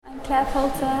Claire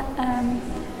Poulter.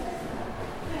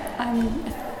 I'm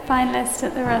a finalist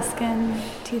at the Ruskin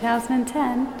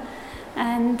 2010,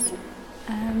 and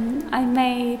I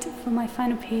made for my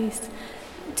final piece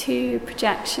 2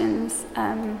 projections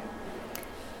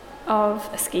of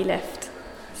a ski lift.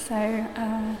 So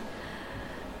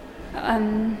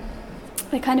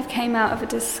they kind of came out of a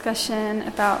discussion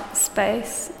about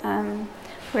space.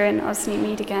 We're in Osney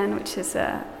Mead again, which is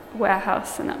a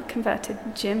warehouse and a converted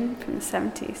gym from the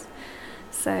 70s.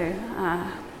 So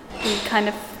we kind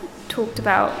of talked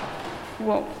about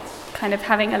what kind of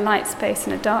having a light space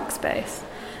and a dark space.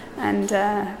 And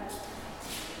I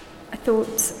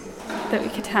thought that we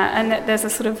could have, and that there's a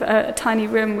sort of a tiny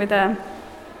room with a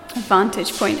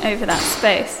vantage point over that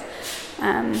space,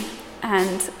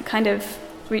 and kind of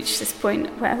reached this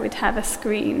point where we'd have a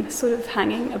screen sort of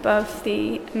hanging above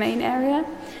the main area,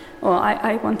 or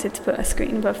I wanted to put a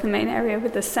screen above the main area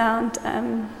with the sound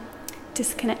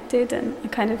disconnected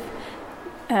and kind of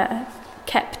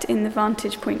kept in the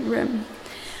vantage point room.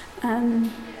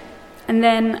 And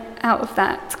then out of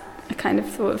that, I kind of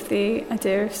thought of the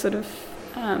idea of sort of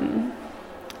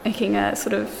making a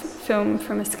sort of film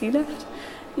from a ski lift,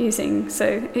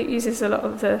 so it uses a lot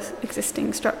of the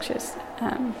existing structures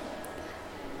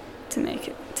to make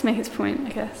its point, I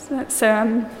guess.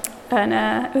 So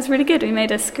it was really good. We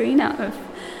made a screen out of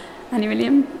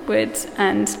aluminium, wood,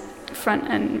 and front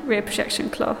and rear projection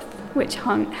cloth, which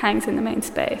hangs in the main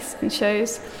space and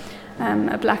shows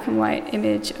a black and white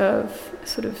image of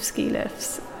sort of ski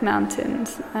lifts,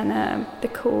 mountains, and the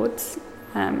cords.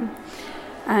 And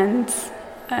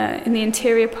in the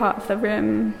interior part of the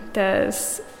room,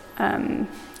 there's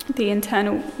the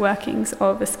internal workings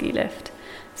of a ski lift.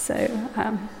 So,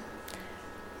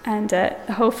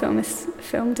 the whole film is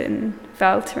filmed in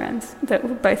Val Thorens.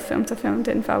 Both films are filmed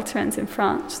in Val Thorens in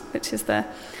France, which is the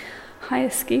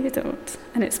highest ski resort,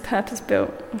 and it's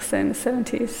purpose-built also in the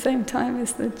 70s, same time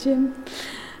as the gym.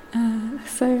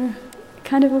 So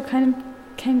it all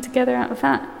came together out of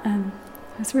that. It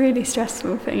was really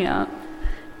stressful putting it up,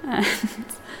 and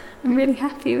I'm really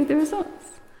happy with the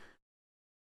results.